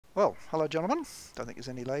Well, hello gentlemen. Don't think there's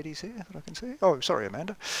any ladies here that I can see. Oh, sorry,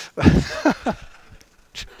 Amanda.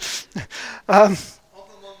 um,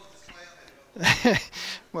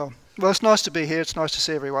 well, it's nice to be here. It's nice to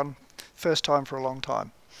see everyone. First time for a long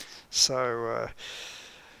time. So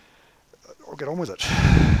I'll get on with it.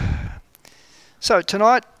 So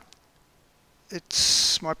tonight,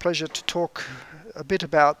 it's my pleasure to talk a bit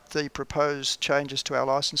about the proposed changes to our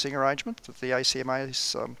licensing arrangement that the ACMA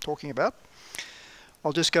is talking about.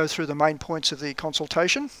 I'll just go through the main points of the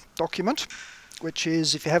consultation document, which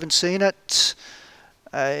is, if you haven't seen it,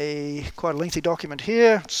 quite a lengthy document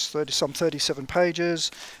here. It's some 37 pages,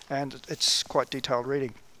 and it's quite detailed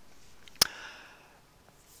reading.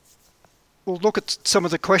 We'll look at some of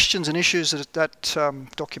the questions and issues that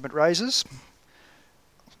document raises.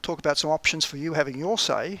 Talk about some options for you having your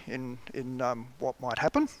say in what might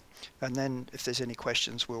happen, and then if there's any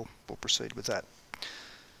questions, we'll proceed with that.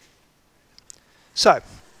 So,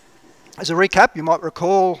 as a recap, you might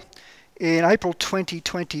recall in April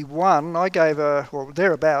 2021, I gave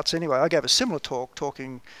thereabouts anyway, I gave a similar talk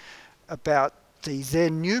talking about the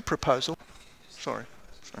then new proposal. Sorry,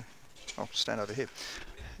 I'll stand over here.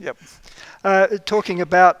 Yep. Talking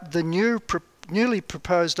about the newly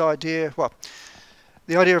proposed idea,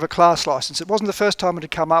 the idea of a class license. It wasn't the first time it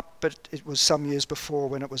had come up, but it was some years before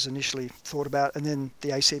when it was initially thought about, and then the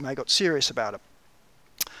ACMA got serious about it.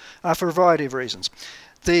 For a variety of reasons.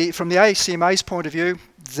 From the ACMA's point of view,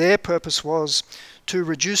 their purpose was to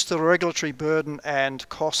reduce the regulatory burden and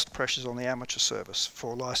cost pressures on the amateur service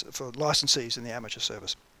for licensees in the amateur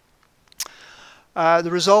service.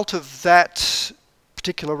 The result of that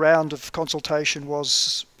particular round of consultation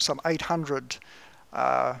was some 800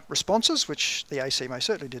 responses, which the ACMA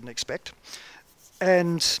certainly didn't expect.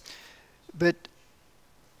 But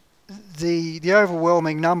the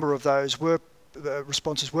overwhelming number of those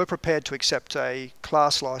responses were prepared to accept a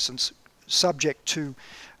class license subject to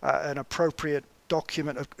an appropriate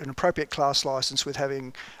document, an appropriate class license with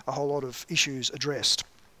having a whole lot of issues addressed.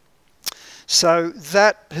 So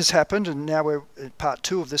that has happened, and now we're in part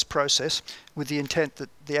 2 of this process with the intent that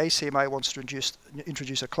the ACMA wants to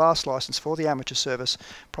introduce a class license for the amateur service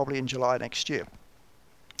probably in July next year.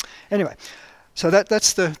 Anyway, so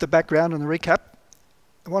that's the background and the recap.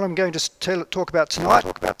 What I'm going to talk about tonight,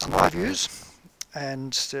 are my views,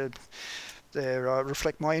 and they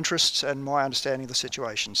reflect my interests and my understanding of the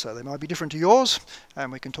situation. So they might be different to yours,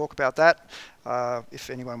 and we can talk about that if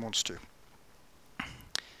anyone wants to.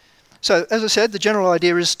 So, as I said, the general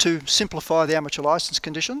idea is to simplify the amateur license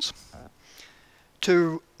conditions,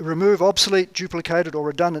 to remove obsolete, duplicated or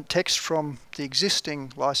redundant text from the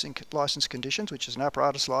existing license conditions, which is an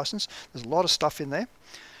apparatus license. There's a lot of stuff in there.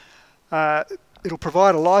 It'll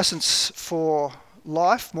provide a license for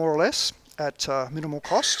life, more or less, at minimal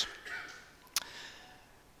cost.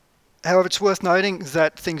 However, it's worth noting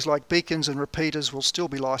that things like beacons and repeaters will still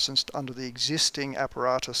be licensed under the existing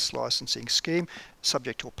apparatus licensing scheme,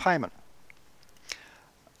 subject to a payment.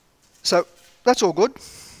 So that's all good.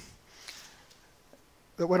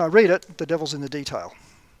 But when I read it, the devil's in the detail.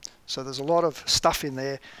 So there's a lot of stuff in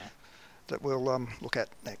there that we'll look at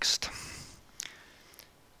next.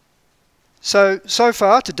 So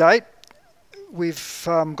far to date, we've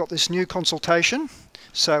got this new consultation.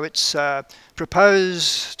 So it's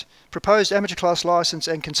proposed amateur class license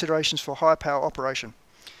and considerations for high power operation.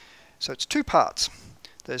 So it's 2 parts.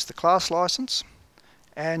 There's the class license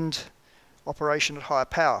and operation at higher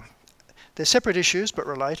power. They're separate issues but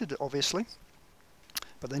related, obviously,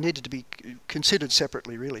 but they needed to be considered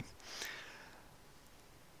separately, really.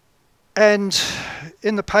 And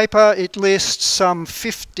in the paper it lists some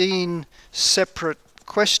 15 separate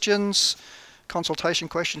questions, consultation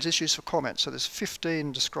questions, issues for comment. So there's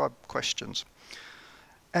 15 described questions.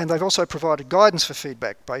 And they've also provided guidance for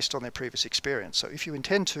feedback based on their previous experience. So if you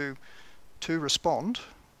intend to respond,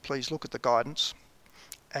 please look at the guidance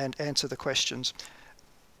and answer the questions.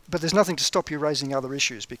 But there's nothing to stop you raising other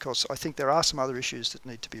issues, because I think there are some other issues that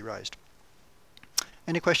need to be raised.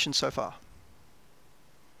 Any questions so far?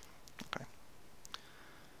 Okay.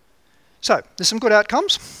 So there's some good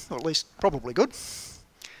outcomes, or at least probably good.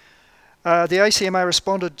 The ACMA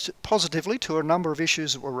responded positively to a number of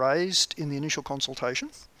issues that were raised in the initial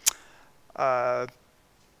consultation.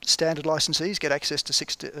 Standard licensees get access to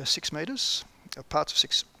 6 metres, parts of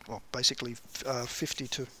 6, well, basically 50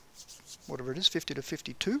 to whatever it is, 50 to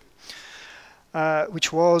 52,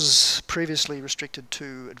 which was previously restricted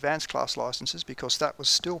to advanced class licenses because that was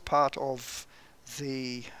still part of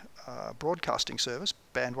the broadcasting service,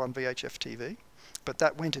 Band 1 VHF TV, but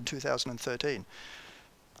that went in 2013.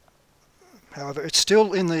 However, it's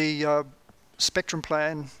still in the spectrum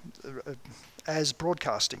plan as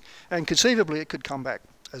broadcasting, and conceivably it could come back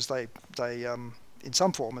as they in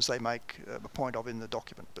some form as they make a point of in the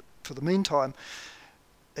document. But for the meantime,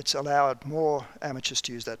 it's allowed more amateurs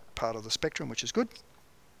to use that part of the spectrum, which is good.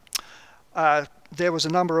 There was a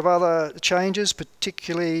number of other changes,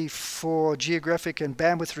 particularly for geographic and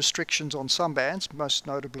bandwidth restrictions on some bands, most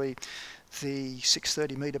notably the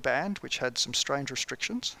 630 metre band, which had some strange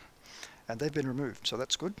restrictions, and they've been removed, so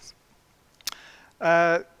that's good.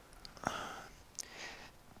 The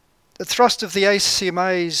thrust of the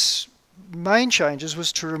ACMA's main changes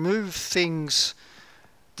was to remove things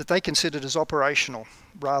that they considered as operational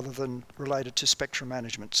rather than related to spectrum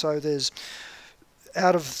management. So there's,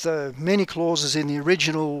 out of the many clauses in the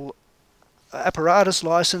original apparatus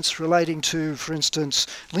license relating to, for instance,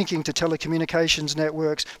 linking to telecommunications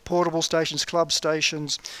networks, portable stations, club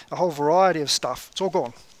stations, a whole variety of stuff, it's all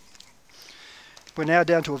gone. We're now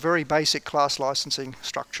down to a very basic class licensing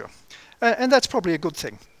structure, and that's probably a good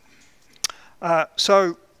thing.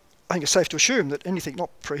 So I think it's safe to assume that anything not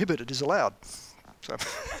prohibited is allowed. So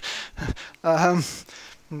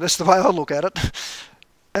that's the way I look at it.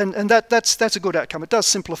 And that's a good outcome. It does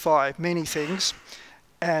simplify many things,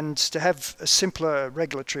 and to have a simpler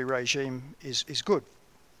regulatory regime is good.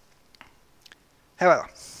 However,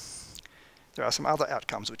 there are some other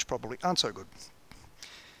outcomes which probably aren't so good.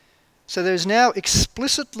 So there's now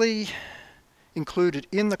explicitly included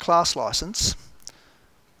in the class license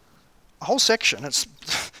a whole section, it's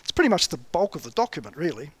pretty much the bulk of the document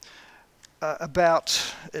really, about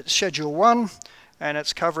Schedule 1, and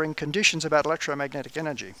it's covering conditions about electromagnetic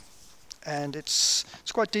energy. And it's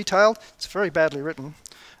quite detailed, it's very badly written,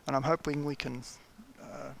 and I'm hoping we can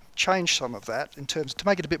change some of that in terms to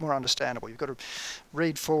make it a bit more understandable. You've got to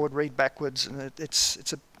read forward, read backwards, and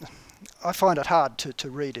I find it hard to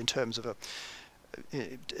read in terms of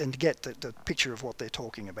and get the picture of what they're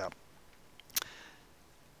talking about.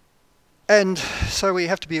 And so we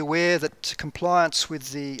have to be aware that compliance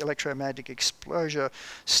with the electromagnetic exposure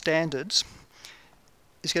standards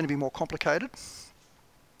is going to be more complicated.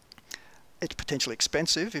 It's potentially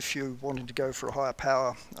expensive if you're wanting to go for a higher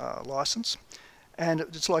power license, and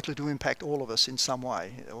it's likely to impact all of us in some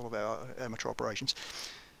way, all of our amateur operations.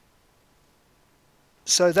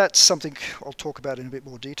 So that's something I'll talk about in a bit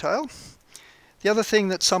more detail. The other thing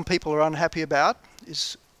that some people are unhappy about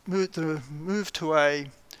is the move to a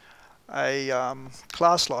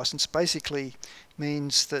class license basically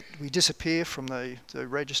means that we disappear from the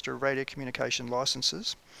register of radio communication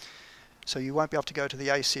licenses. So you won't be able to go to the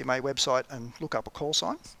ACMA website and look up a call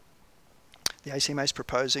sign. The ACMA is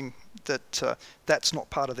proposing that that's not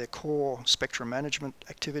part of their core spectrum management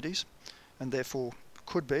activities, and therefore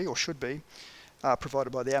could be or should be provided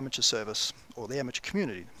by the amateur service or the amateur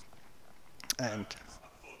community. And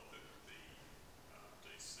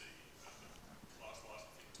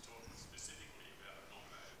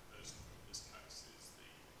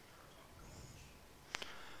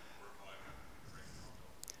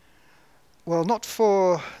well, not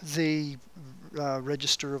for the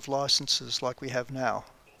register of licenses like we have now.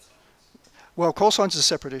 Well, call signs is a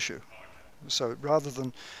separate issue. So rather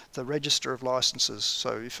than the register of licenses,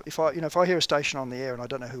 so if I hear a station on the air and I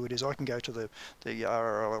don't know who it is, I can go to the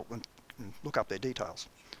RRL and look up their details,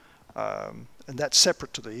 and that's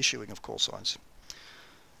separate to the issuing of call signs.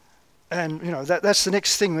 And that's the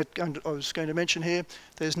next thing that I was going to mention here.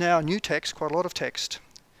 There's now new text, quite a lot of text,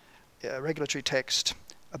 regulatory text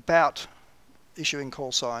about issuing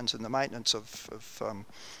call signs and the maintenance of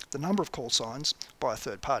the number of call signs by a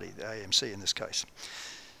third party, the AMC in this case.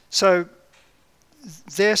 So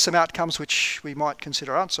there's some outcomes which we might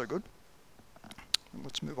consider aren't so good.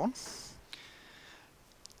 Let's move on.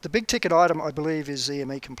 The big ticket item, I believe, is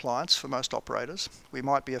EME compliance for most operators. We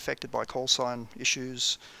might be affected by call sign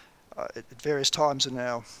issues at various times in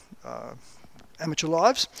our amateur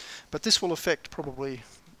lives, but this will affect probably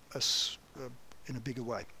us in a bigger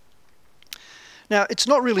way. Now, it's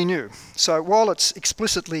not really new. So while it's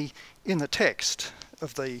explicitly in the text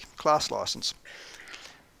of the class license,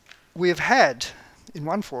 we have had, in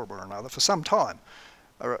one form or another, for some time,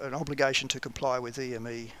 an obligation to comply with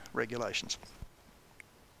EME regulations.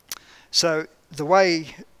 So the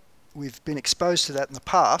way we've been exposed to that in the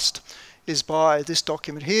past is by this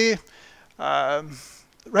document here,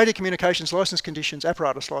 Radio Communications License Conditions,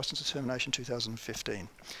 Apparatus License Determination 2015.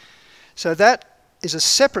 So that is a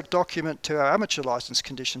separate document to our amateur license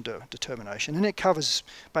condition determination, and it covers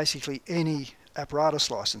basically any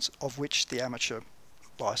apparatus license of which the amateur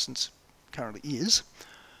license currently is.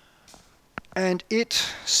 And it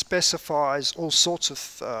specifies all sorts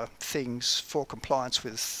of things for compliance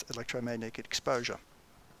with electromagnetic exposure.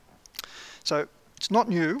 So it's not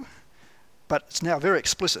new, but it's now very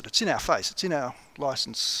explicit. It's in our face. It's in our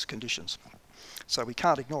license conditions. So we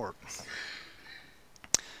can't ignore it.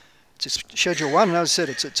 It's Schedule 1, and as I said,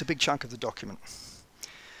 it's a big chunk of the document.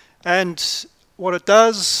 And what it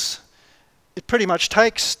does, it pretty much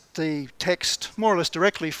takes the text more or less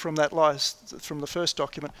directly from that from the first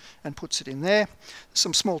document and puts it in there.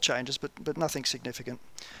 Some small changes, but nothing significant.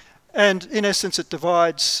 And in essence, it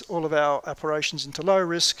divides all of our operations into low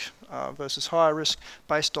risk versus higher risk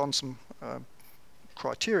based on some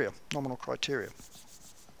criteria, nominal criteria.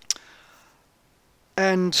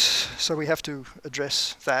 And so we have to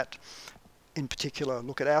address that, in particular,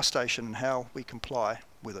 look at our station and how we comply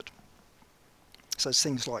with it. So it's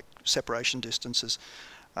things like separation distances,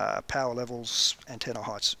 power levels, antenna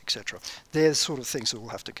heights, etc. They're the sort of things that we'll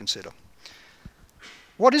have to consider.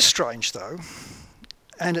 What is strange, though,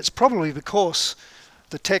 and it's probably because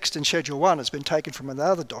the text in Schedule 1 has been taken from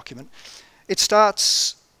another document, it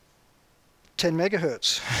starts 10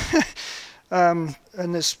 megahertz.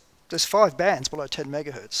 And there's 5 bands below 10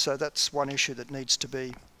 megahertz, so that's one issue that needs to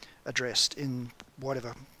be addressed in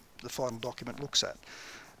whatever the final document looks at.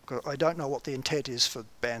 I don't know what the intent is for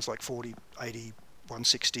bands like 40, 80,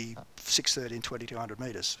 160, 630 and 2200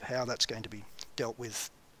 meters, how that's going to be dealt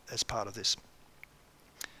with as part of this.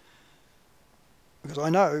 Because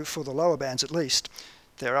I know for the lower bands at least,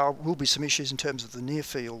 there will be some issues in terms of the near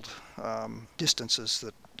field distances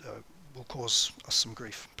that will cause us some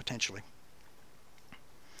grief potentially.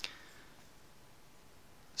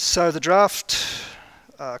 So the draft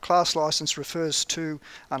class license refers to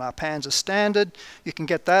an ARPANSA standard. You can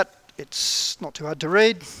get that. It's not too hard to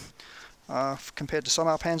read compared to some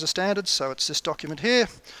ARPANSA standards. So it's this document here,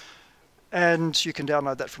 and you can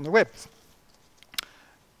download that from the web.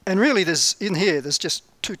 And really, there's just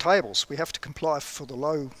 2 tables. We have to comply for the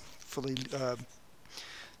low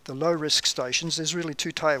risk stations. There's really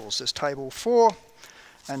 2 tables. There's table 4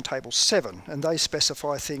 and table 7, and they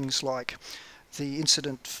specify things like the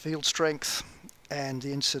incident field strength and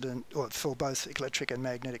the incident, or for both electric and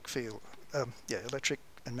magnetic field, electric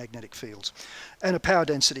and magnetic fields, and a power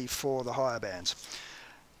density for the higher bands.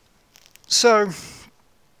 So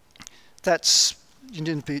that's, you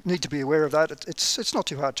need to be aware of that. It's not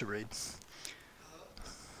too hard to read.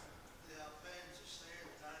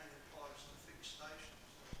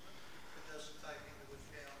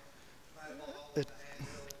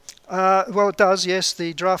 Well, it does, yes.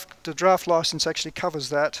 The draft license actually covers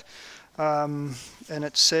that, and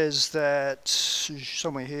it says that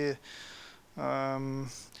somewhere here,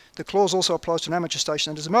 the clause also applies to an amateur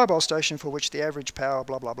station and as a mobile station for which the average power,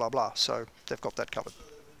 blah blah blah blah. So they've got that covered.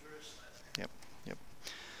 Yep, yep.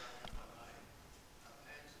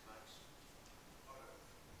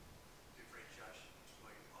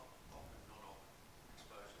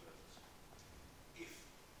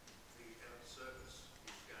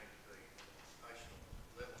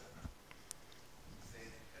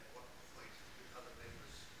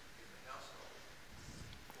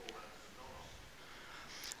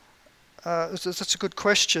 That's a good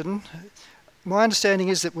question. My understanding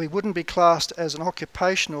is that we wouldn't be classed as an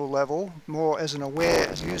occupational level, more as an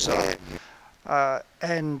aware user.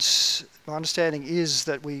 And my understanding is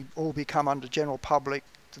that we all become under the general public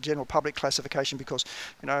classification because,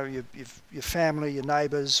 you know, your family, your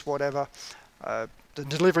neighbours, whatever, the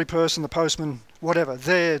delivery person, the postman, whatever,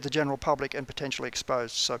 they're the general public and potentially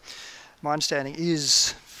exposed. So my understanding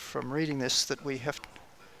is, from reading this, that we have,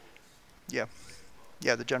 yeah,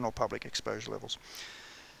 the general public exposure levels.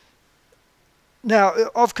 Now,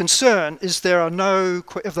 of concern is there are no,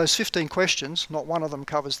 of those 15 questions, not one of them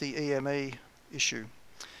covers the EME issue.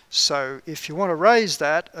 So if you want to raise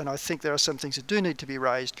that, and I think there are some things that do need to be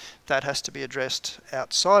raised, that has to be addressed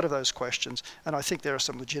outside of those questions, and I think there are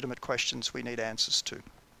some legitimate questions we need answers to.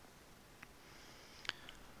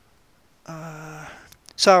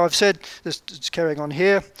 So I've said, just carrying on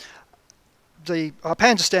here, the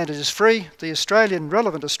ARPANSA standard is free. The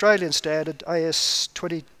relevant Australian standard, AS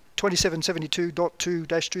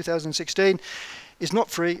 2772.2-2016, is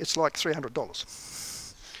not free. It's like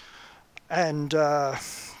 $300. And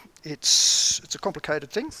it's a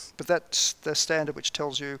complicated thing, but that's the standard which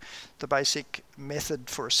tells you the basic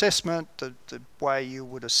method for assessment, the way you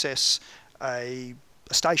would assess a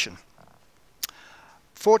station.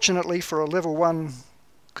 Fortunately, for a level 1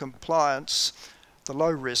 compliance, the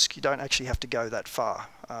low risk, you don't actually have to go that far.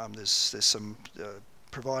 There's some,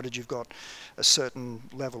 provided you've got a certain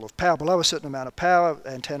level of power, below a certain amount of power,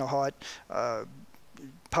 antenna height,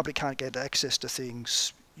 public can't get access to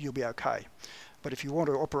things, you'll be okay. But if you want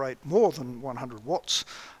to operate more than 100 watts,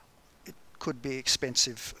 it could be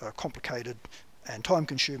expensive, complicated, and time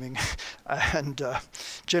consuming, and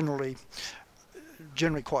generally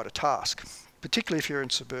generally quite a task, particularly if you're in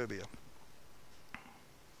suburbia.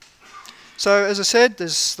 So as I said,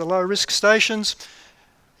 there's the low risk stations.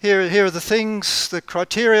 Here are the things, the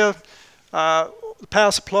criteria. The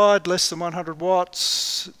power supplied less than 100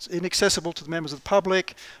 watts, it's inaccessible to the members of the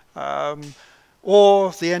public,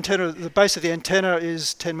 or the antenna, the base of the antenna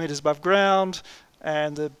is 10 meters above ground,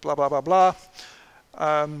 and the blah blah blah blah.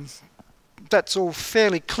 That's all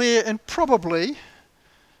fairly clear, and probably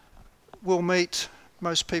will meet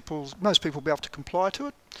most people. Most people will be able to comply to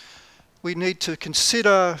it. We need to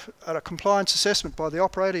consider a compliance assessment by the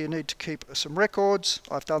operator. You need to keep some records.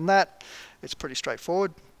 I've done that. It's pretty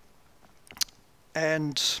straightforward.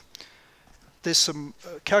 And there's some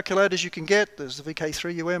calculators you can get. There's the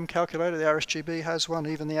VK3UM calculator. The RSGB has one.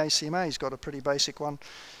 Even the ACMA's got a pretty basic one.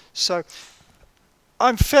 So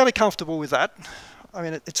I'm fairly comfortable with that. I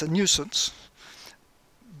mean, it's a nuisance,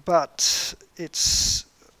 but it's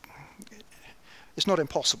not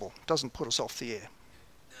impossible. It doesn't put us off the air.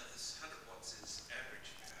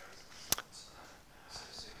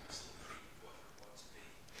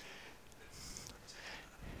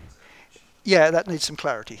 Yeah, that needs some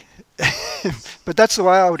clarity. But that's the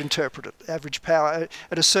way I would interpret it. Average power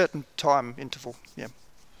at a certain time interval. Yeah.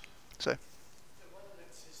 So.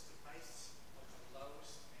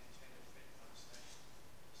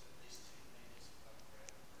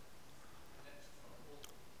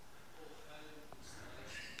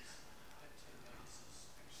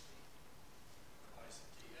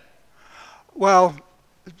 Well,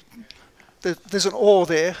 there's an or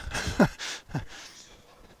there.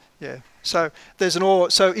 Yeah. So there's an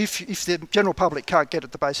or. So if the general public can't get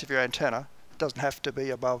at the base of your antenna, it doesn't have to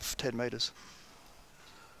be above 10 meters.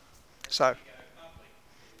 So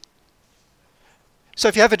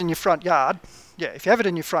if you have it in your front yard, yeah, if you have it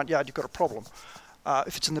in your front yard, you've got a problem.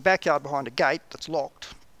 If it's in the backyard behind a gate that's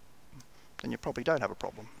locked, then you probably don't have a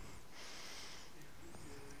problem.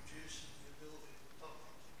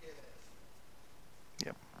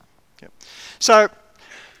 Yep. Yep. So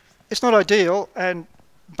it's not ideal,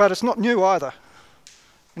 but it's not new either.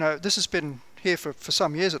 You know, this has been here for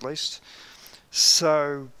some years at least.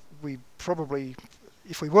 So we probably,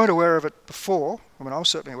 if we weren't aware of it before, I mean, I was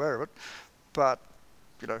certainly aware of it, but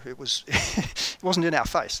you know, it wasn't in our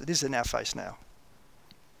face. It is in our face now.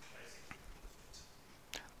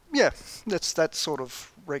 Yeah, that's that sort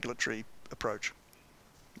of regulatory approach.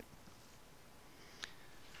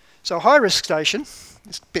 So a high-risk station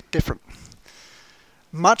is a bit different.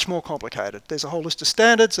 Much more complicated. There's a whole list of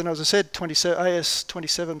standards, and as I said, AS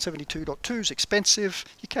 2772.2 is expensive.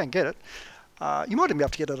 You can get it. You might even be able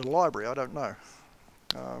to get it at a library, I don't know.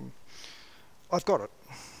 I've got it,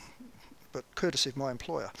 but courtesy of my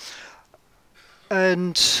employer.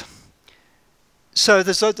 And so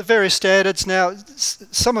there's the various standards. Now,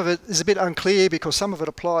 some of it is a bit unclear because some of it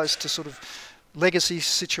applies to sort of legacy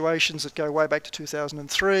situations that go way back to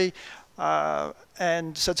 2003.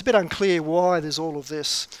 And so it's a bit unclear why there's all of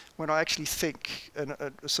this, when I actually think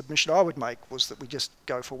a submission I would make was that we just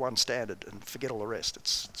go for one standard and forget all the rest.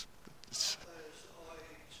 It's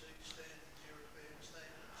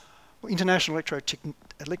well, International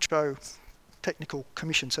Electrotechnical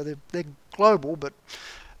Commission, so they're global, but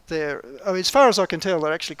I mean, as far as I can tell,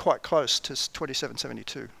 they're actually quite close to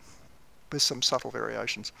 2772 with some subtle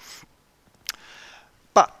variations.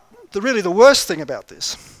 But really the worst thing about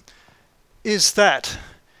this is that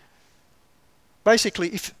basically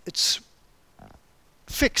if it's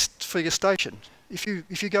fixed for your station, if you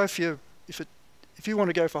want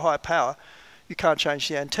to go for high power, you can't change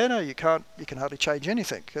the antenna, you can hardly change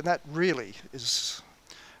anything, and that really is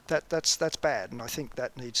that's bad, and I think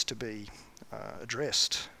that needs to be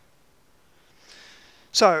addressed.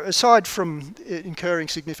 So aside from incurring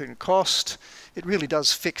significant cost, it really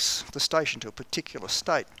does fix the station to a particular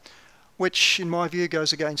state, which in my view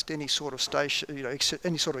goes against any sort of station, you know,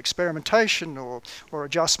 any sort of experimentation or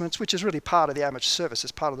adjustments, which is really part of the amateur service.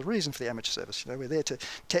 It's part of the reason for the amateur service. You know, we're there to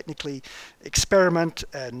technically experiment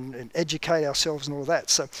and educate ourselves and all that.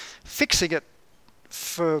 So fixing it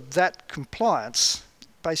for that compliance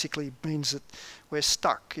basically means that we're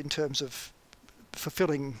stuck in terms of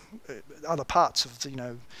fulfilling other parts of the, you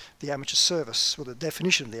know, the amateur service, or the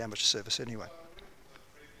definition of the amateur service anyway.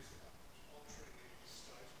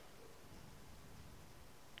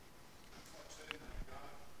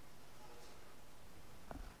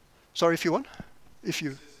 Sorry, if you want? If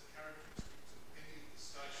you...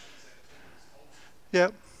 Yeah.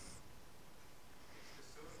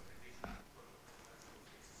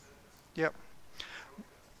 Yeah.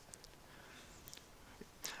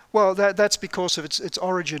 Well, that's because of its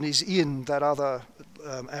origin is in that other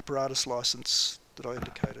apparatus license that I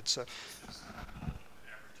indicated. So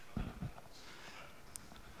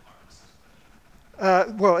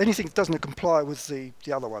Well, anything that doesn't comply with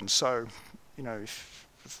the other ones. So, you know,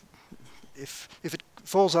 if it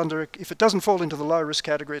falls under, if it doesn't fall into the low risk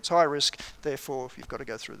category, it's high risk. Therefore, you've got to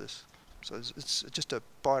go through this. So it's just a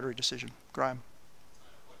binary decision. Graham.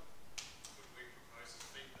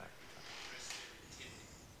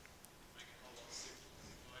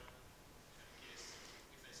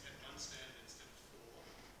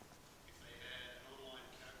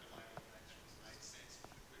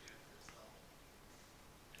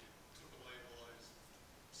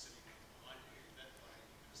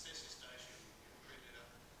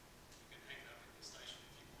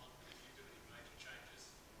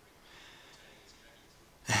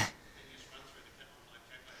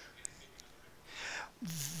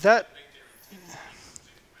 That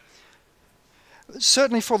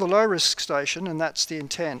certainly for the low risk station, and that's the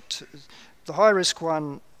intent. The high risk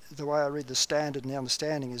one, the way I read the standard and the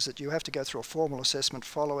understanding is that you have to go through a formal assessment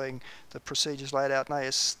following the procedures laid out in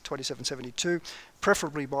AS 2772,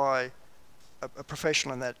 preferably by a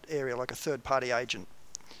professional in that area, like a third-party agent.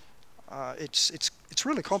 It's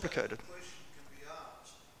really complicated. So the question can be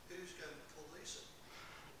asked, who's going to police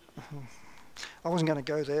it? I wasn't going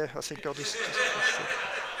to go there. I think I'll just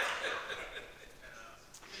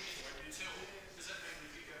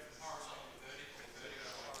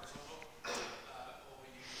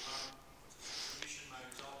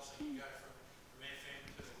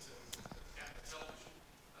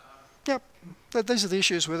Yep, these are the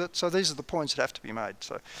issues with it. So these are the points that have to be made.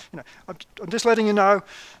 So, you know, I'm just letting you know,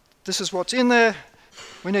 this is what's in there.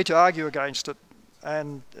 We need to argue against it,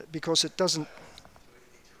 and because it doesn't.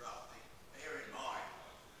 Bear in mind,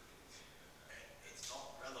 it's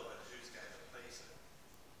not relevant who's going to police it.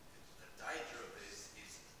 The danger of this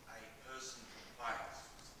is a person complains.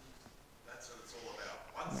 That's what it's all about.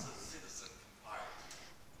 Once a citizen complains,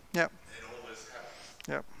 Yep. then all this happens.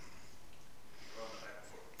 Yep. You're on the back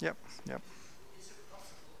foot. Yep. Yep. Is it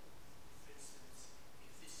possible, for instance,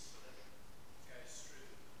 if this sort of goes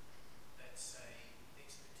through, that say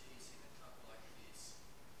expertise in a club like this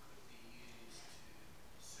could be used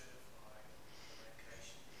to certify the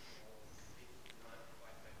location for people who aren't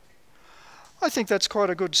quite that technical? I think that's quite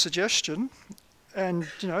a good suggestion, and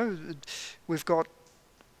you know, we've got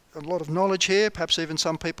a lot of knowledge here. Perhaps even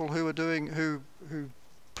some people who are doing who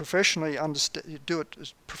professionally do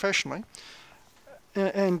it professionally.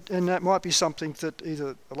 And that might be something that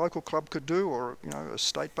either a local club could do, or you know, a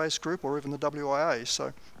state-based group, or even the WIA.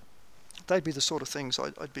 So they'd be the sort of things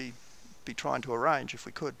I'd be trying to arrange if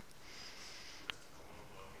we could.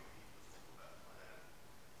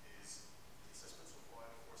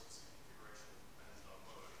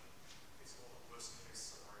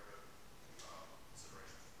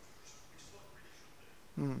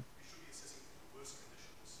 Mm.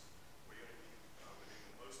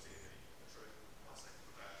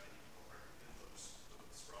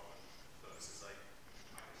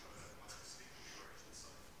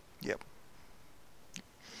 Yep. The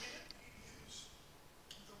minute you use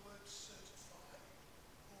the word certify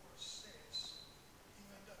or assess, you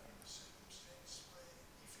end up in a circumstance where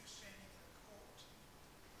if you're standing in a court,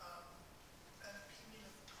 an opinion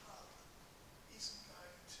of the club isn't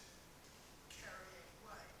going to carry any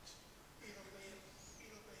weight. It'll be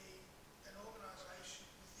an organisation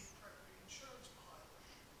with the appropriate insurance behind them,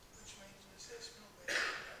 which means an assessment will be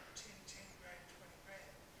 10 grand, 20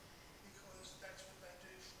 grand, because that's what they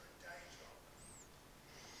do for a day job.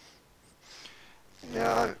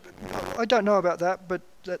 Yeah, I don't know about that, but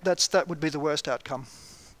that would be the worst outcome.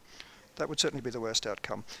 That would certainly be the worst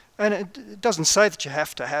outcome. And it doesn't say that you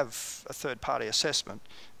have to have a third-party assessment,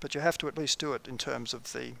 but you have to at least do it in terms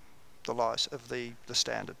of the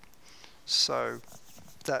standard. So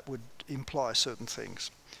that would imply certain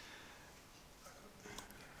things.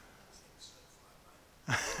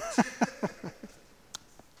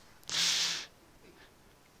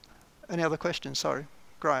 Any other questions? Sorry,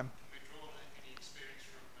 Graham.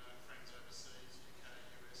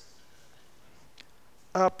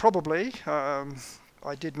 Probably.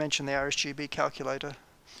 I did mention the RSGB calculator,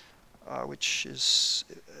 which is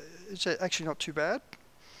it's actually not too bad.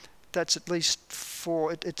 That's at least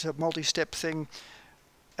it's a multi-step thing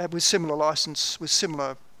with similar license, with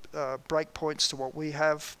similar breakpoints to what we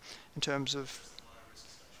have in terms of.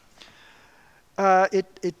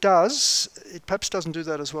 It does. It perhaps doesn't do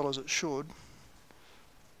that as well as it should.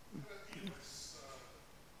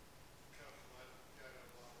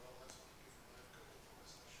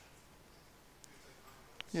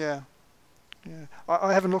 Yeah, yeah.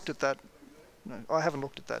 I haven't looked at that. No, I haven't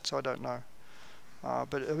looked at that, so I don't know.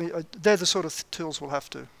 But I mean, they're the sort of tools we'll have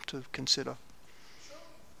to consider. Surely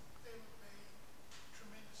there would be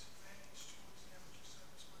tremendous advantage towards the amateur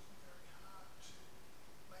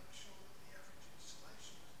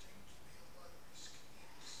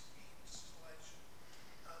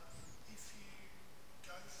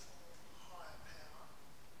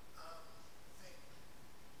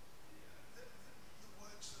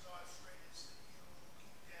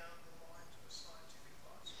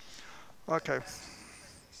Okay.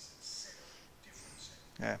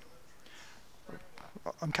 Yeah.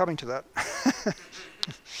 I'm coming to that.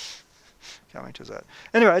 Coming to that.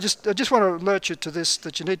 Anyway, I just want to alert you to this,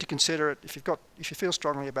 that you need to consider it. If you feel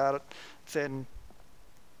strongly about it, then,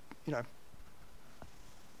 you know,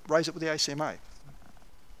 raise it with the ACMA.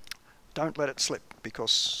 Don't let it slip,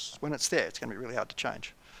 because when it's there, it's going to be really hard to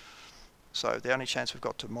change. So the only chance we've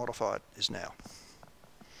got to modify it is now.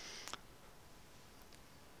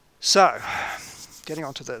 So, getting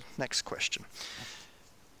on to the next question.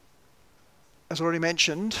 As already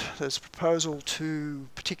mentioned, there's a proposal to,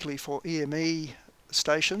 particularly for EME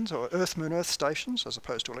stations, or Earth-Moon-Earth stations, as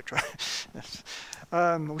opposed to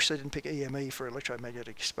I wish they didn't pick EME for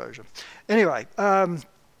electromagnetic exposure. Anyway, the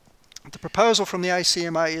proposal from the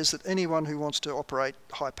ACMA is that anyone who wants to operate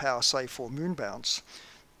high power, say for moon bounce,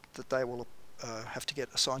 that they will have to get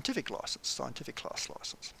a scientific license, scientific class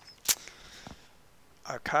license.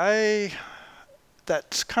 Okay,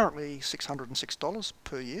 that's currently $606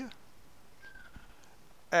 per year.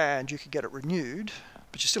 And you could get it renewed,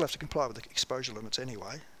 but you still have to comply with the exposure limits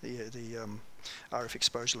anyway, the RF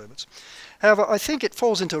exposure limits. However, I think it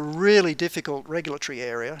falls into a really difficult regulatory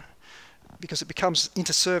area because it becomes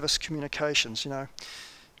inter-service communications. You know,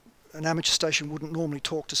 an amateur station wouldn't normally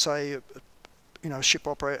talk to, say, a ship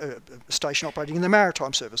operator, a station operating in the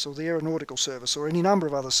maritime service or the aeronautical service or any number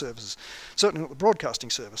of other services, certainly not the broadcasting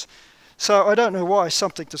service. So I don't know why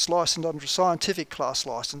something that's licensed under a scientific class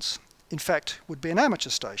license in fact would be an amateur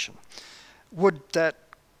station. Would that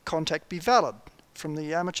contact be valid from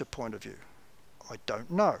the amateur point of view? I don't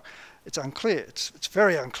know. It's unclear. It's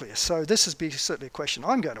very unclear. So this is certainly a question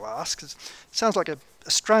I'm going to ask. It sounds like a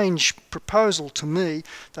strange proposal to me.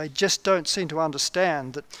 They just don't seem to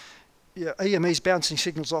understand that EME's bouncing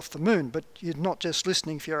signals off the moon, but you're not just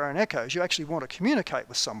listening for your own echoes. You actually want to communicate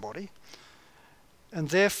with somebody, and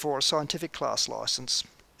therefore a scientific class license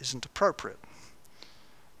isn't appropriate.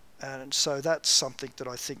 And so that's something that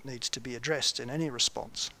I think needs to be addressed in any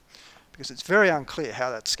response, because it's very unclear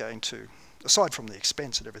how that's going to, aside from the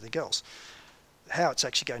expense and everything else, how it's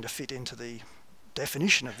actually going to fit into the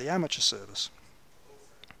definition of the amateur service.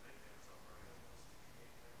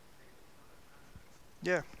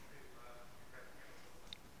 Yeah,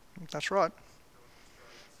 that's right.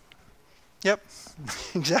 Yep,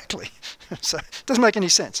 exactly. So it doesn't make any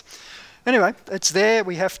sense. Anyway, it's there.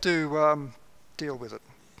 We have to deal with it.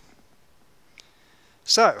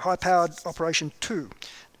 So, high-powered operation 2.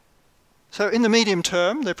 So in the medium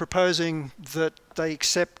term, they're proposing that they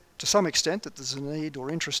accept to some extent that there's a need or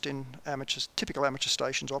interest in amateurs, typical amateur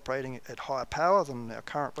stations operating at higher power than our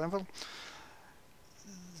current level.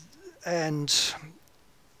 And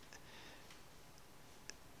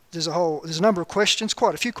there's a number of questions,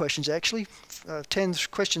 quite a few questions actually.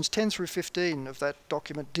 Questions 10 through 15 of that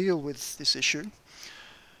document deal with this issue.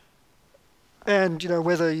 And, you know,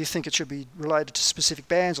 whether you think it should be related to specific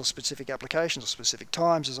bands or specific applications or specific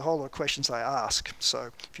times, there's a whole lot of questions they ask.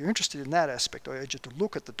 So if you're interested in that aspect, I urge you to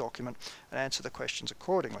look at the document and answer the questions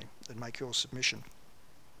accordingly and make your submission.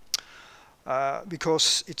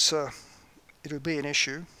 Because it'll be an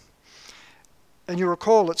issue. And you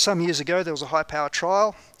recall that some years ago there was a high power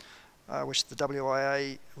trial, which the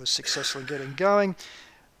WIA was successful in getting going.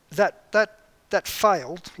 That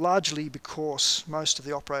failed largely because most of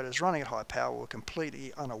the operators running at high power were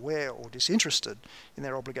completely unaware or disinterested in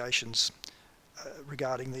their obligations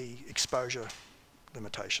regarding the exposure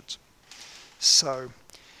limitations. So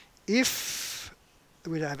if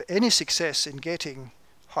we have any success in getting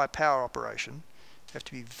high power operation, you have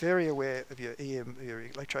to be very aware of your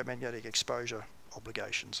electromagnetic exposure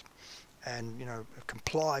obligations and, you know,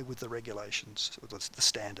 comply with the regulations, or the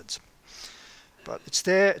standards. But it's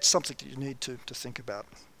there, it's something that you need to think about.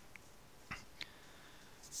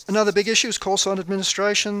 Another big issue is call sign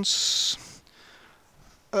administrations.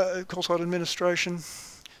 Call sign administration.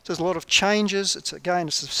 There's a lot of changes. It's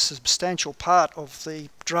a substantial part of the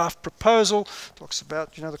draft proposal. It talks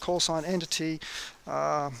about, you know, the call sign entity,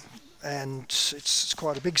 and it's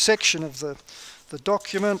quite a big section of the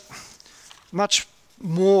document. Much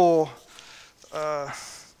more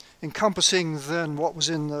encompassing than what was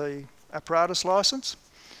in the apparatus license.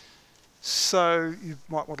 So you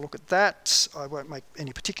might want to look at that. I won't make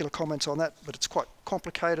any particular comments on that, but it's quite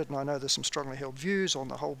complicated, and I know there's some strongly held views on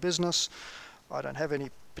the whole business. I don't have any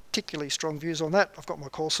particularly strong views on that. I've got my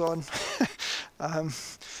call sign.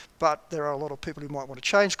 But there are a lot of people who might want to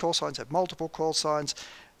change call signs, have multiple call signs.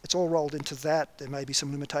 It's all rolled into that. There may be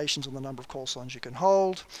some limitations on the number of call signs you can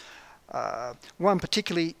hold. One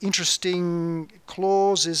particularly interesting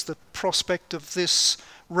clause is the prospect of this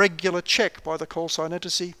regular check by the call sign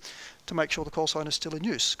entity. to make sure the call sign is still in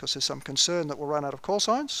use, because there's some concern that we'll run out of call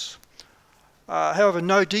signs. However,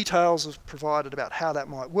 no details are provided about how that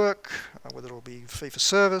might work, whether it'll be fee for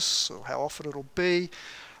service or how often it'll be.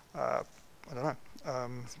 I don't know.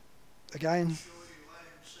 Again, I'm sure you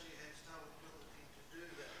AMC has no ability to do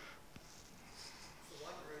that. For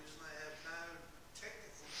one reason, they have no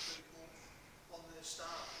technical people on their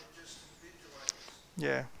staff. They're just invigilators.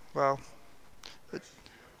 yeah, well, Actually,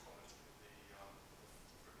 do have a comment in for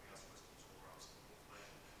everything else, most calls or some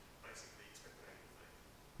information, basically expected annual fee.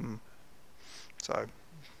 so,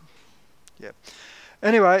 yeah.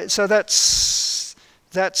 Anyway, so that's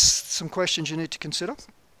some questions you need to consider.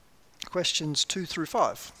 Questions 2 through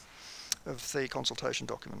 5 of the consultation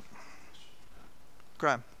document.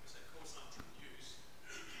 Graham. So call signs in use,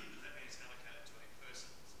 that means allocated to a person,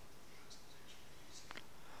 it's not the person who's actually using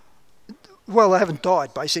it. Well, they haven't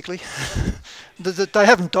died, basically. They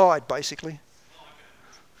haven't died, basically.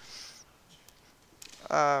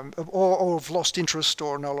 Or have lost interest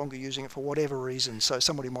or are no longer using it for whatever reason. So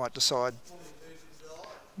somebody might decide.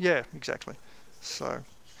 Yeah, exactly. So. And on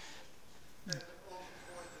the point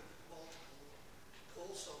of multiple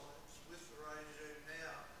call signs, with the regime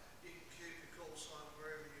now, you can keep your call sign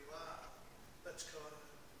wherever you are. That's kind of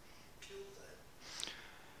killed that.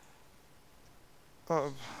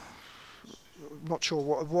 Not sure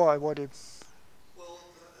why. Why do? Well,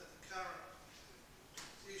 the current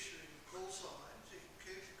issuing of call signs, you can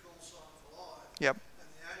keep your call sign for life. Yep. And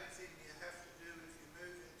the only thing you have to do if you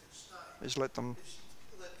move interstate Is let them. is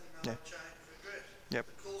let them know Yeah. a change of address. Yep.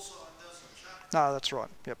 The call sign doesn't change. No, that's right.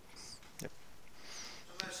 Yep.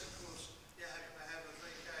 Unless, of course, you're going to have a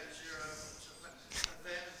VK0 that's a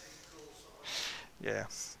vanity call sign. Yeah.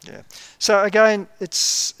 Yeah. So again,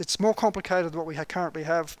 it's more complicated than what we currently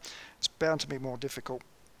have. It's bound to be more difficult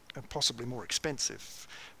and possibly more expensive.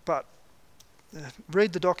 But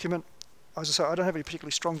read the document. As I say, I don't have any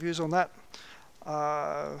particularly strong views on that.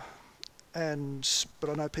 But I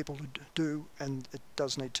know people who do, and it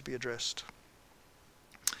does need to be addressed.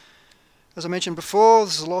 As I mentioned before,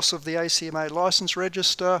 there's a loss of the ACMA license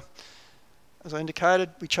register. As I indicated,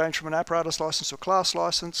 we change from an apparatus license to a class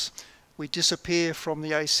license. We disappear from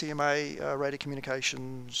the ACMA radio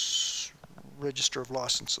communications register of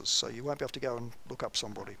licenses. So you won't be able to go and look up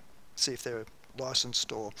somebody, see if they're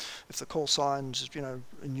licensed or if the call sign's,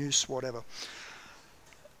 in use, whatever.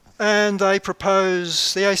 And they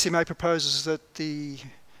propose, the ACMA proposes that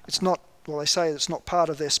it's not, well, they say it's not part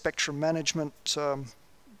of their spectrum management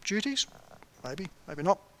duties, maybe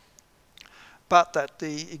not, but that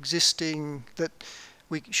that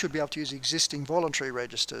we should be able to use existing voluntary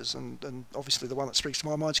registers, and obviously the one that speaks to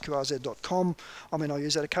my mind is qrz.com. I mean, I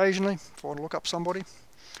use that occasionally if I want to look up somebody.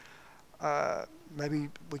 Maybe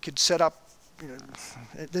we could set up,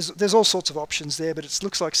 there's all sorts of options there, but it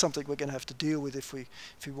looks like something we're going to have to deal with if we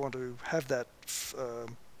want to have that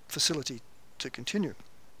facility to continue.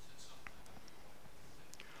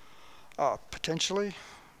 Potentially,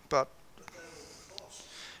 but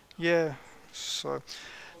yeah. So,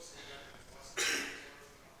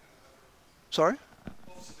 sorry.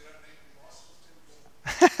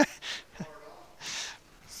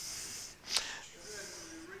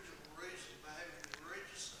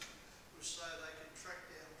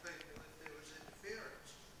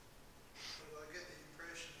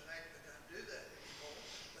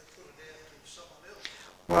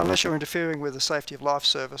 Well, unless you're interfering with the safety of life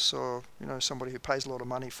service or, somebody who pays a lot of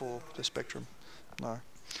money for the spectrum. No.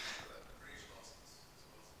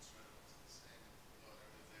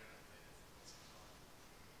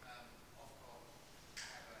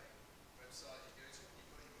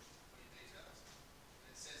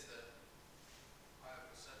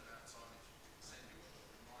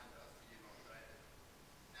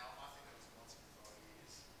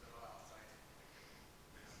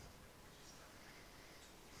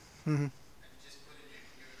 Mm-hmm. And you just put in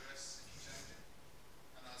your address if you change it.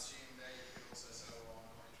 And I assume there you could also say, well,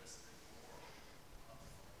 I'm not interested anymore, or after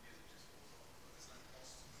 5 years it just falls off. But there's no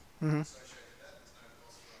cost associated with that. There's no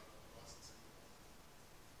cost for a licensing.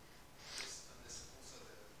 And there's also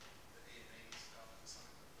the E&E stuff, and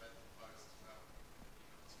something that they proposed as well.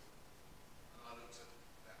 And I looked at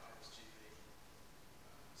that RSGB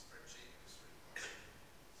spreadsheet, it was really nice.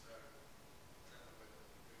 So I don't know whether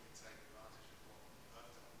we can take advantage of what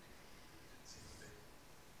I've done. It didn't seem to be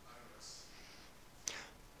onerous.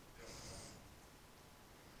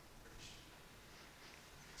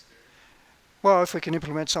 Well, if we can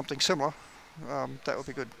implement something similar, that would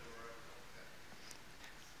be good.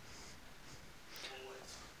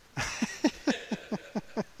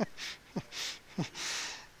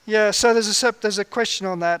 Yeah, so there's a question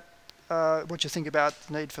on that. what do you think about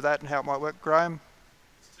the need for that and how it might work, Graham?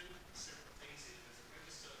 There's two separate things here. There's a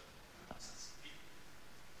register license here.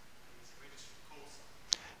 There's a register call sign.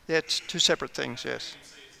 Yeah, it's two separate things, yes.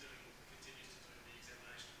 AMC continues to do the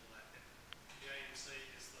examination of all that. The AMC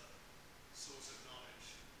is the source of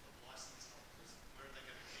knowledge of license holders. Where are they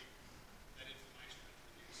going to keep that information into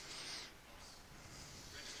the new system? Because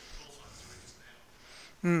registered call signs are registered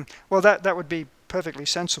now. Well, that would be perfectly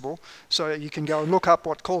sensible. So you can go and look up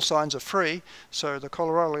what call signs are free. So the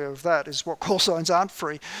corollary of that is what call signs aren't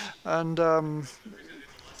free. And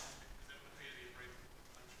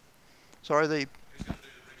sorry, the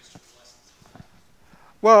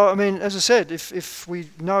well, I mean, as I said, if we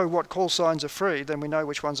know what call signs are free, then we know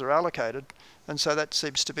which ones are allocated, and so that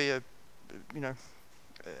seems to be a, you know,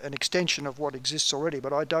 an extension of what exists already.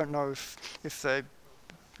 But I don't know if they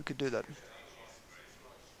could do that.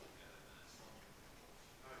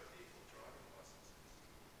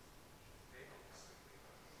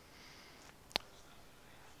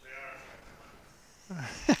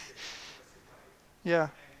 Yeah.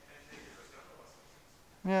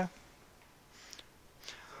 Yeah.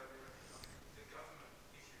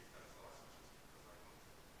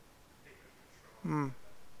 Mm.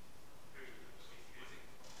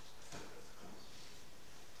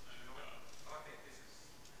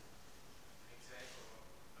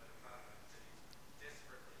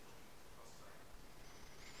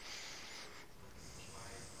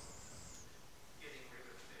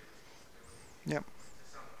 Yep.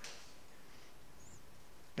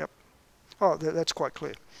 Yep. Oh, that's quite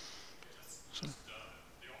clear. So. The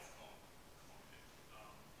Ofcom comment,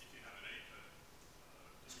 if you have an EPA,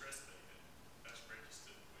 distress beacon, that's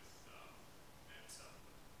registered with AMSA,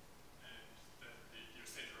 and you're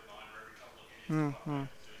sent a reminder every couple of years to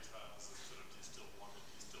update the details of sort of do you still want it,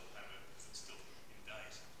 do you still have it, is it still in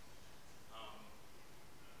date?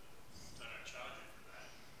 They don't charge you for that.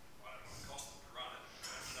 I don't know what it costs them to run it,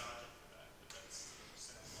 they don't charge you for that, but that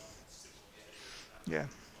sounds like it's similar to Yeah.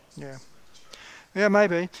 Yeah. Yeah,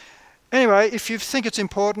 maybe. Anyway, if you think it's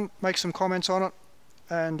important, make some comments on it.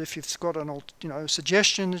 And if you've got an,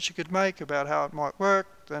 suggestion that you could make about how it might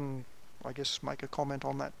work, then I guess make a comment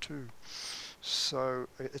on that too. So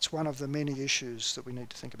it's one of the many issues that we need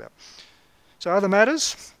to think about. So other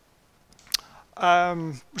matters,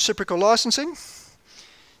 reciprocal licensing.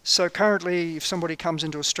 So currently, if somebody comes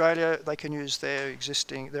into Australia, they can use their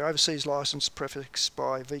overseas license prefixed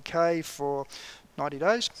by VK for 90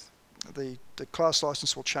 days. The class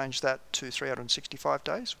license will change that to 365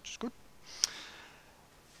 days, which is good.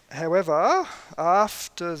 However,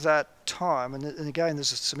 after that time, and again there's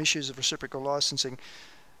some issues of reciprocal licensing,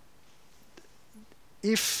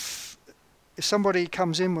 if somebody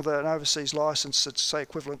comes in with an overseas license that's, say,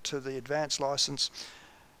 equivalent to the advanced license,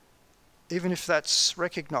 even if that's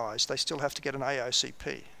recognised, they still have to get an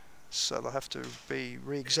AOCP. So they'll have to be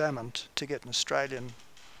re-examined to get an Australian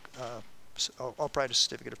operator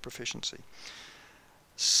certificate of proficiency.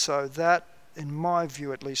 So that, in my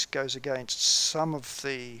view at least, goes against some of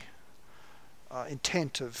the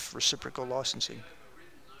intent of reciprocal licensing.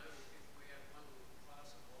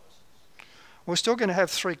 We're still going to have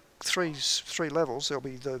three levels. There'll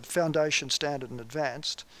be the foundation, standard and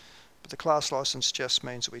advanced, but the class license just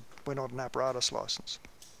means that we're not an apparatus license.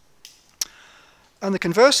 And the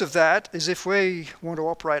converse of that is if we want to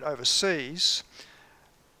operate overseas,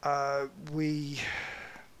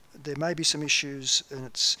 there may be some issues, and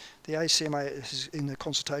the ACMA has, in the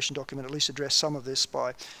consultation document, at least addressed some of this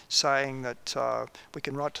by saying that we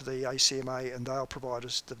can write to the ACMA and they'll provide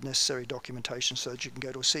us the necessary documentation so that you can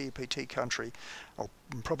go to a CEPT country, or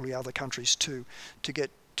probably other countries too,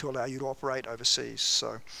 to allow you to operate overseas.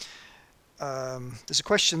 So there's a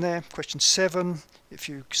question there, question 7. If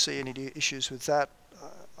you see any issues with that,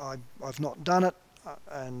 I've not done it,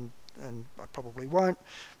 and I probably won't.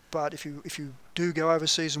 But if you do go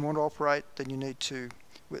overseas and want to operate, then you need to,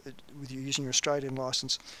 with you using your Australian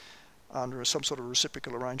licence under some sort of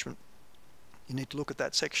reciprocal arrangement, you need to look at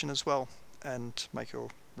that section as well and make your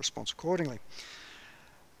response accordingly.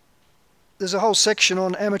 There's a whole section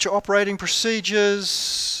on amateur operating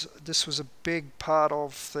procedures. This was a big part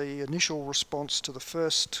of the initial response to the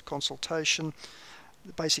first consultation.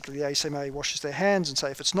 Basically, the ACMA washes their hands and say,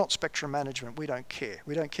 if it's not spectrum management, we don't care.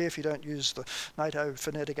 We don't care if you don't use the NATO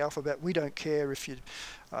phonetic alphabet. We don't care if you...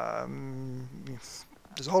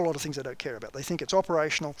 there's a whole lot of things they don't care about. They think it's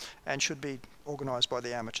operational and should be organised by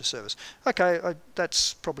the amateur service. Okay,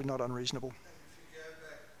 that's probably not unreasonable. And if you go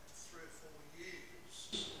back 3 or 4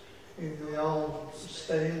 years, in the old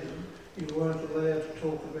standard, you weren't allowed to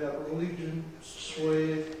talk about religion,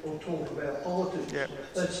 swear, or talk about politics. Yep.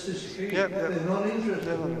 That's disappeared. Yep, They're not interested.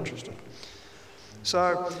 They're not interested.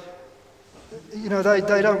 So, you know,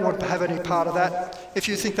 they don't want to have any part of that. If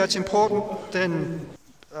you think that's important, then,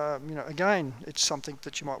 you know, again, it's something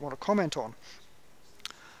that you might want to comment on.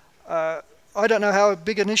 I don't know how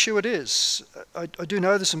big an issue it is. I do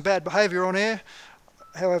know there's some bad behaviour on air.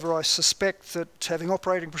 However, I suspect that having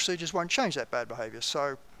operating procedures won't change that bad behaviour.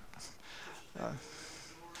 So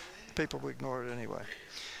people will ignore it anyway.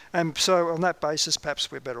 And so on that basis,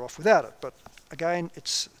 perhaps we're better off without it. But again,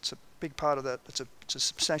 it's a big part of that. It's a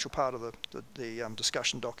substantial part of the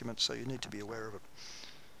discussion document, so you need to be aware of it.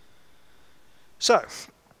 So,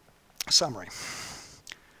 summary.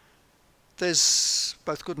 There's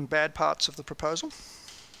both good and bad parts of the proposal.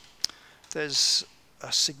 There's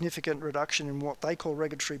a significant reduction in what they call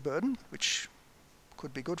regulatory burden, which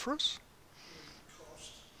could be good for us.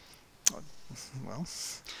 Well,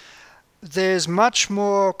 there's much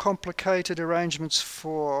more complicated arrangements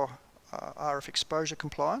for RF exposure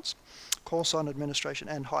compliance, call sign administration,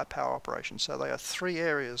 and high power operations. So they are three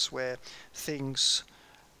areas where things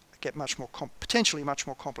get much more potentially much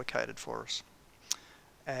more complicated for us,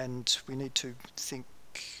 and we need to think.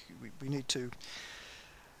 We need to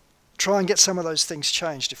try and get some of those things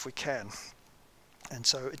changed if we can. And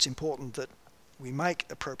so it's important that we make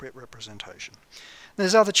appropriate representation.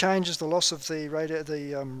 There's other changes, the loss of the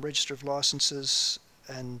register of licenses,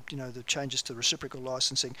 and the changes to reciprocal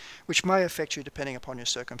licensing, which may affect you depending upon your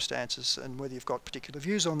circumstances, and whether you've got particular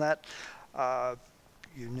views on that.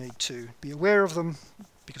 You need to be aware of them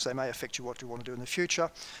because they may affect you what you want to do in the future.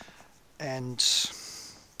 And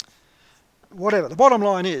whatever, the bottom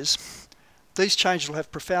line is these changes will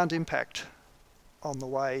have profound impact on the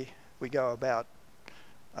way we go about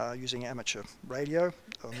using amateur radio,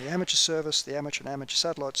 on the amateur service, the amateur and amateur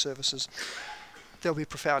satellite services. There'll be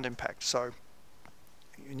profound impact, so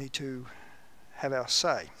you need to have our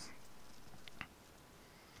say.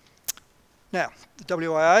 Now, the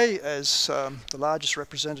WIA, as the largest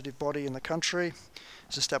representative body in the country,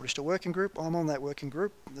 has established a working group. I'm on that working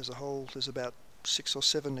group. There's about 6 or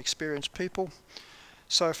 7 experienced people.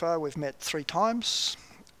 So far we've met 3 times,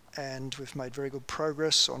 and we've made very good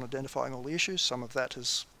progress on identifying all the issues. Some of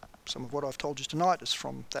what I've told you tonight is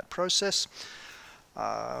from that process.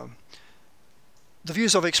 The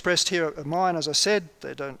views I've expressed here are mine, as I said.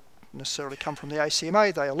 They don't necessarily come from the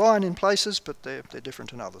ACMA. They align in places, but they're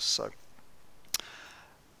different in others. So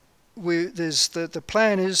the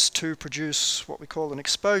plan is to produce what we call an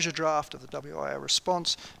exposure draft of the WIA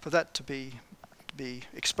response, for that to be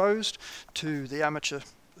exposed to the amateur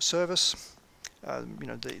service,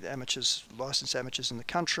 the amateurs, licensed amateurs in the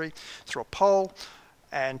country, through a poll,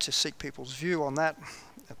 and to seek people's view on that.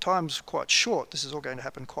 The time's quite short. This is all going to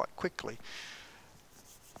happen quite quickly.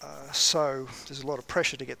 So there's a lot of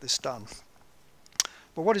pressure to get this done.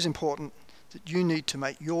 But what is important, that you need to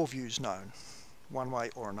make your views known, one way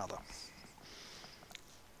or another.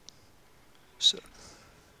 So,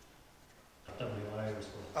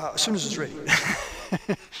 as soon as it's ready.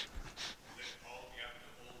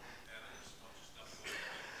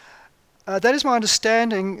 That is my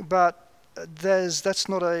understanding, but that's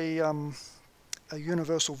not a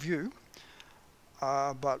universal view.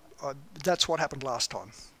 But that's what happened last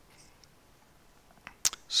time.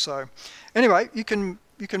 So, anyway, you can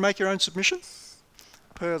make your own submission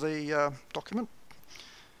per the document.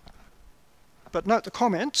 But note the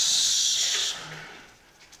comments.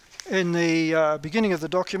 In the beginning of the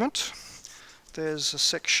document, there's a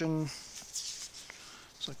section,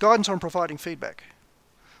 so guidance on providing feedback.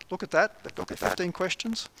 Look at that. They've got 15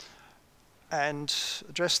 questions, and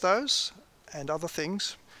address those and other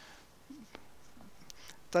things.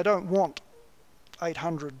 They don't want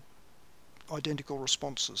 800 identical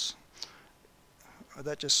responses.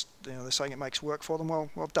 That just, they're saying it makes work for them. Well,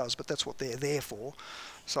 it does, but that's what they're there for.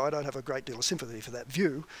 So I don't have a great deal of sympathy for that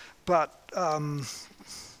view. But at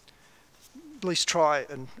least try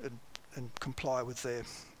and comply with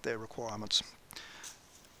their requirements.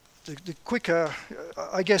 The quicker,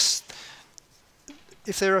 I guess,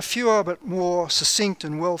 if there are fewer but more succinct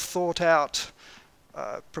and well thought out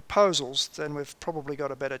proposals, then we've probably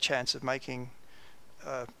got a better chance of making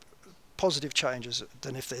positive changes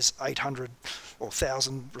than if there's 800 or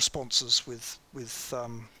 1,000 responses with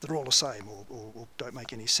that are all the same or don't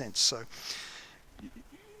make any sense. So,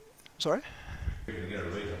 sorry?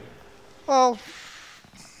 Well,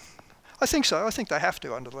 I think so. I think they have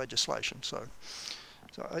to under the legislation. So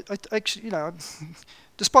I actually,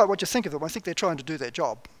 despite what you think of them, I think they're trying to do their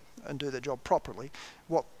job. and do their job properly.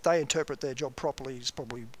 What they interpret their job properly is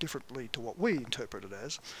probably differently to what we interpret it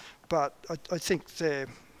as, but I think they're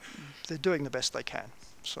doing the best they can.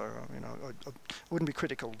 So I wouldn't be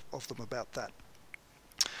critical of them about that.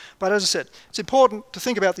 But as I said, it's important to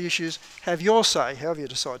think about the issues, have your say, however you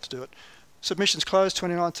decide to do it. Submissions closed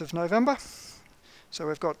 29th of November, so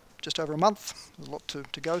we've got just over a month. There's a lot to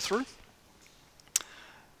go through.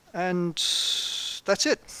 And that's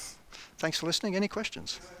it. Thanks for listening. Any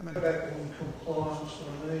questions? Back on compliance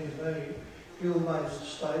on E&E, Bill made a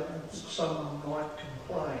statement that someone might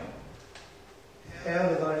complain. How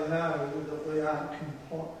do they know that we aren't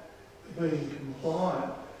being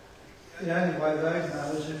compliant? The only way they know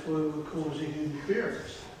is if we were causing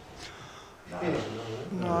interference.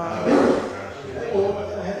 No. Or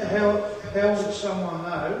how would someone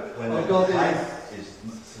know? When the complaint is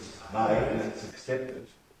made and it's accepted.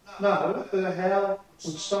 No, but how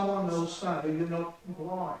would someone else know you're not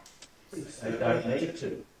complying? They don't need to.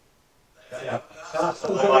 Starts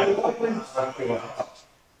by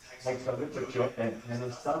takes a look at your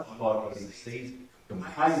and starts by what he sees,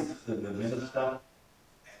 complains to the minister,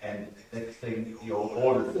 and next thing you're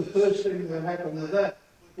ordered. The first thing that happened with that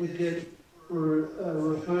would get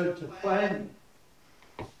referred to planning.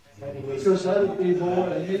 Because that would be more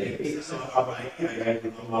immediate.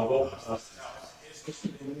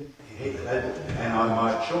 And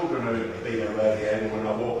my children are being irradiated when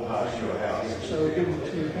I walk past your house. So give them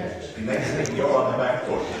 2 hands. Next thing you're on the back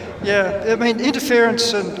foot. Yeah, I mean,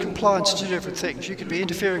 interference and compliance are 2 different things. You could be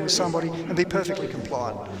interfering with somebody and be perfectly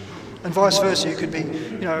compliant. And vice versa, you could be,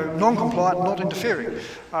 non-compliant and not interfering.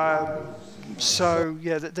 So,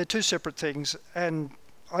 yeah, they're 2 separate things. And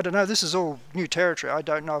I don't know, this is all new territory. I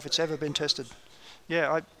don't know if it's ever been tested.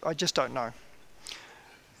 Yeah, I just don't know.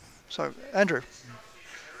 So, Andrew.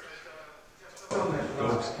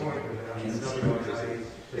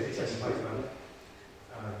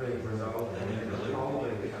 Being resolved and the whole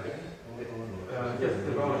just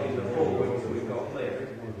dividing the 4 weeks we've got left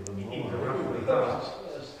into roughly half,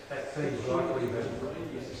 that seems likely that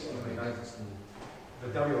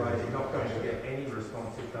the WA is not going to get any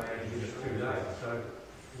response if they only give us 2 days. So,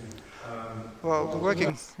 well,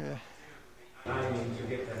 aiming to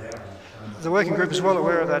get that out. The working group is well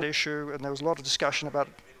aware of that issue, and there was a lot of discussion about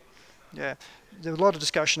it. Yeah, there was a lot of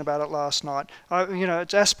discussion about it last night.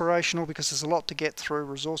 It's aspirational because there's a lot to get through.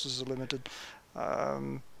 Resources are limited.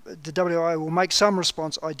 The WA will make some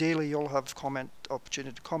response. Ideally, you'll have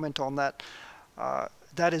opportunity to comment on that.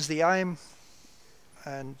 That is the aim,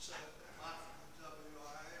 and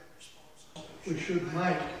We should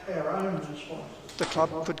make our own responses. the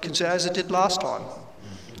club could consider, as it did last time.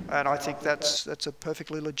 And I think that's a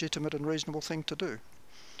perfectly legitimate and reasonable thing to do.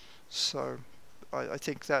 So I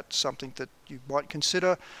think that's something that you might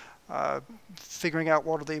consider, figuring out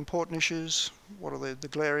what are the important issues, what are the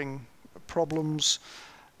glaring problems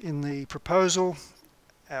in the proposal.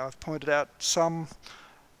 I've pointed out some,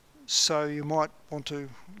 so you might want to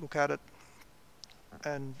look at it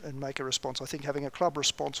and make a response. I think having a club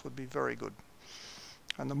response would be very good.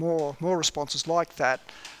 And the more responses like that,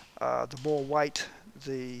 the more weight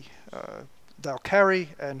they'll carry,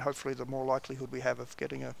 and hopefully the more likelihood we have of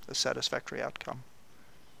getting a satisfactory outcome.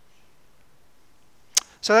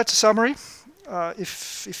 So that's a summary.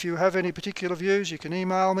 If you have any particular views, you can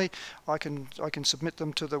email me. I can submit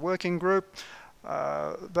them to the working group.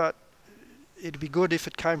 But it'd be good if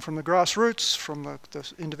it came from the grassroots, from the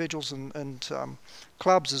individuals and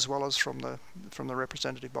clubs, as well as from the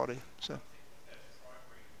representative body. So.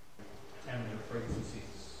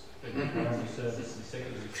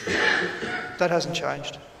 That hasn't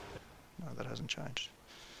changed. No, that hasn't changed.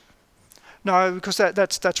 No, because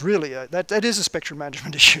that's really that is a spectrum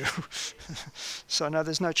management issue. So no,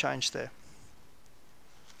 there's no change there.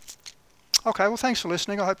 Okay, well, thanks for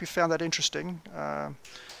listening. I hope you found that interesting.